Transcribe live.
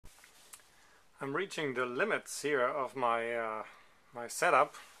I'm reaching the limits here of my my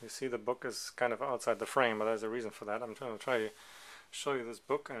setup. You see the book is kind of outside the frame, but there's a reason for that. I'm trying to show you this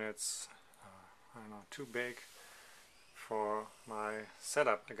book, and it's I don't know, too big for my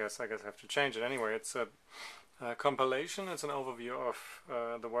setup. I guess I have to change it anyway. It's a compilation. It's an overview of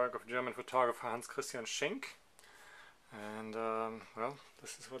the work of German photographer Hans Christian Schink, and well,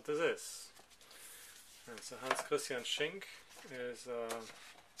 this is what this is. And so Hans Christian Schink is this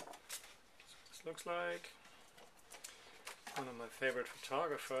looks like one of my favorite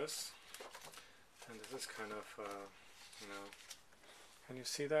photographers, and this is kind of you know, can you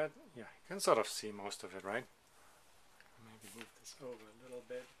see that? Yeah, you can sort of see most of it, right? Maybe move this over a little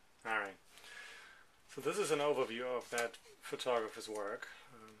bit. Alright, so this is an overview of that photographer's work,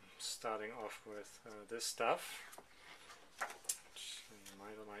 starting off with this stuff, which you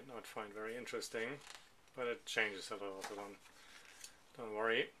might or might not find very interesting, but it changes a little, so don't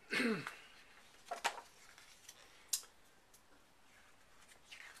worry.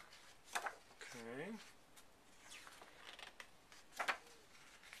 Okay.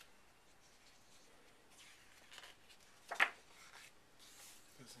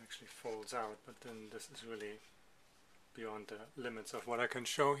 This actually folds out, but then this is really beyond the limits of what I can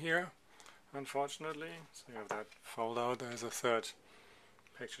show here, unfortunately. So you have that fold out. There's a third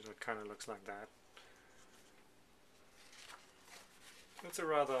picture that kind of looks like that. It's a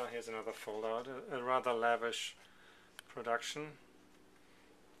rather, here's another fold out, a rather lavish production,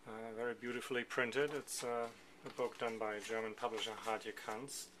 very beautifully printed. It's a book done by German publisher Hartje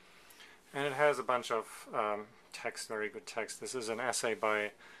Kranz, and it has a bunch of text, very good text. This is an essay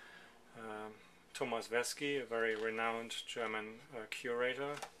by Thomas Wesky, a very renowned German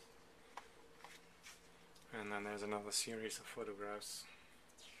curator, and then there's another series of photographs.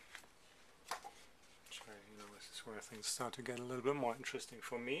 This is where things start to get a little bit more interesting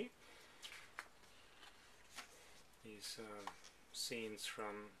for me. These scenes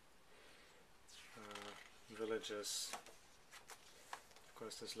from villages. Of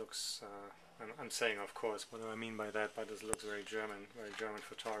course, this looks, I'm saying of course, what do I mean by that? But this looks very German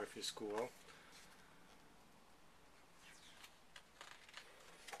photography school.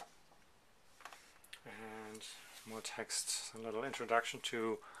 And more text, a little introduction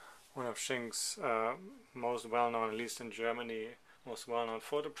to one of Schink's most well-known, at least in Germany, most well-known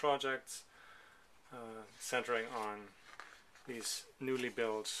photo projects, centering on these newly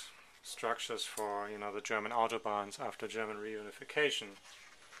built structures for, you know, the German autobahns after German reunification.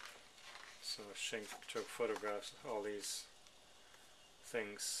 So Schink took photographs of all these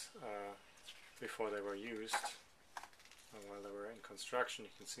things before they were used, while they were in construction.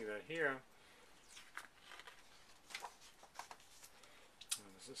 You can see that here.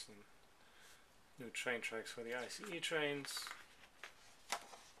 This is some new train tracks for the ICE trains.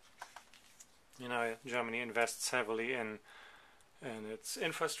 You know, Germany invests heavily in its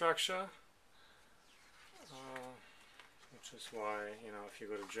infrastructure, which is why, you know, if you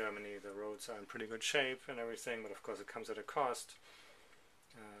go to Germany, the roads are in pretty good shape and everything, but of course it comes at a cost,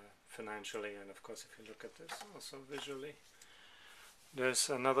 financially, and of course if you look at this also visually. There's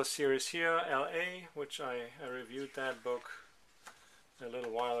another series here, LA, which I reviewed that book a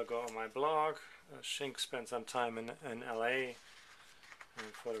little while ago on my blog. Schink spent some time in LA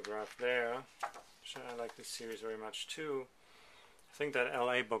and photographed there. I like this series very much too. I think that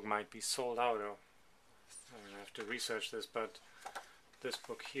LA book might be sold out. I have to research this, but this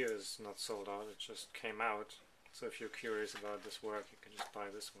book here is not sold out. It just came out. So if you're curious about this work, you can just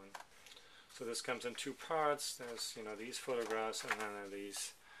buy this one. So this comes in two parts. There's, you know, these photographs, and then there are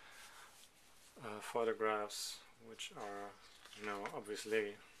these photographs which are, you know,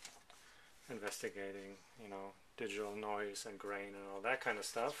 obviously investigating, you know, digital noise and grain and all that kind of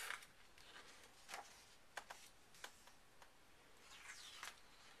stuff.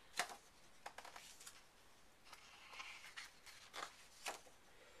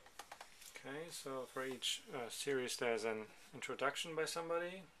 Okay, so for each series there's an introduction by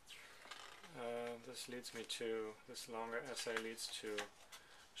somebody. This leads me to, this longer essay leads to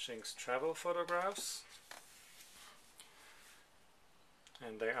Schink's travel photographs.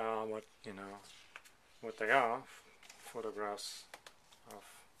 And they are what, you know, what they are, photographs of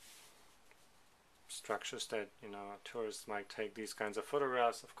structures that, you know, tourists might take these kinds of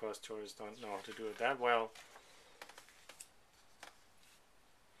photographs. Of course, tourists don't know how to do it that well.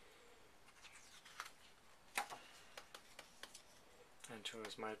 And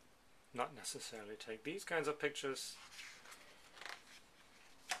tourists might not necessarily take these kinds of pictures.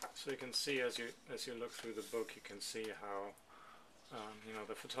 So you can see, as you look through the book, you can see how you know,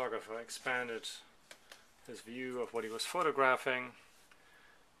 the photographer expanded his view of what he was photographing,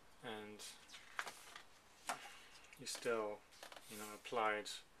 and he still, you know, applied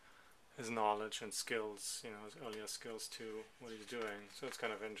his knowledge and skills, you know, his earlier skills to what he's doing. So it's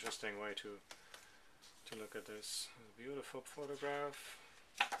kind of an interesting way to look at this. A beautiful photograph.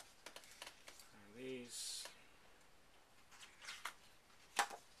 And these.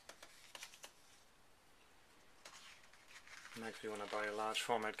 I actually want to buy a large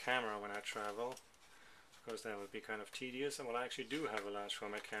format camera when I travel, because that would be kind of tedious. And well, I actually do have a large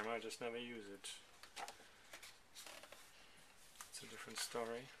format camera, I just never use it. It's a different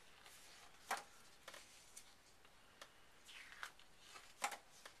story.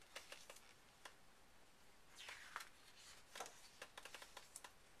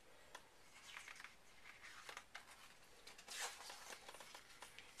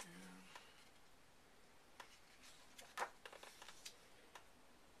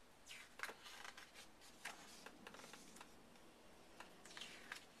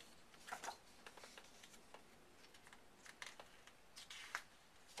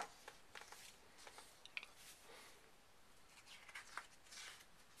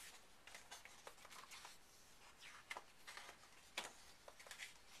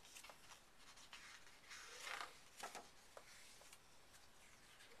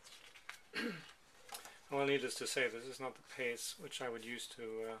 Well, needless to say, this is not the pace which I would use to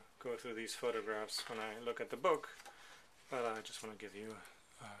go through these photographs when I look at the book, but I just want to give you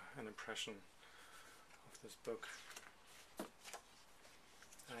an impression of this book.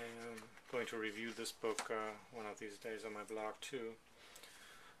 I am going to review this book one of these days on my blog too.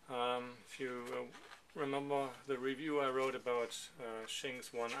 If you remember the review I wrote about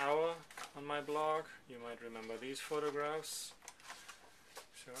Schink's 1 hour on my blog, you might remember these photographs.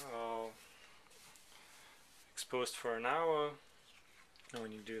 So I'll exposed for an hour, and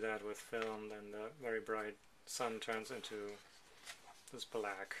when you do that with film, then the very bright sun turns into this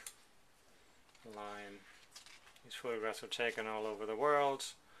black line. These photographs are taken all over the world,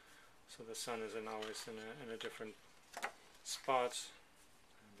 so the sun is always in a different spot,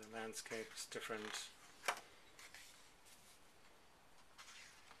 and the landscape is different.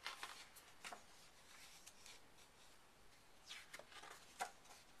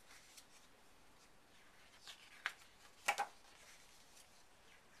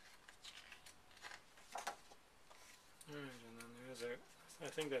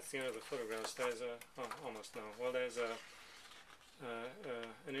 I think that's the end of the photographs. There's almost no. Well, there's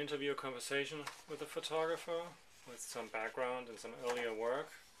an interview, conversation with a photographer with some background and some earlier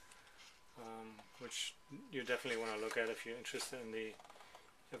work, which you definitely want to look at if you're interested in the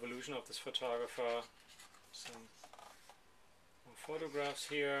evolution of this photographer. Some more photographs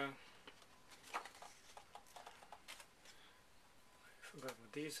here. I forgot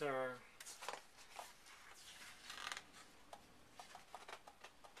what these are.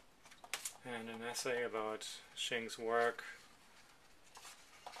 And an essay about Schink's work.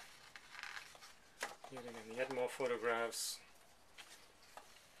 Yet more photographs.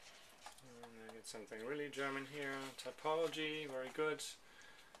 And I get something really German here. Typology, very good.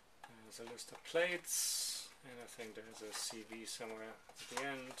 There's a list of plates, and I think there's a CV somewhere at the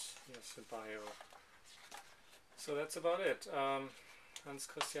end. Yes, a bio. So that's about it. Hans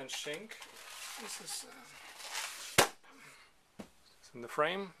Christian Schink. This is in the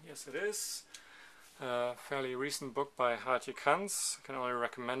frame. Yes, it is. Fairly recent book by Hartje Kranz. I can only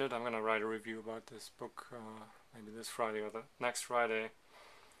recommend it. I'm going to write a review about this book maybe this Friday or the next Friday.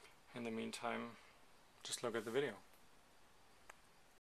 In the meantime, just look at the video.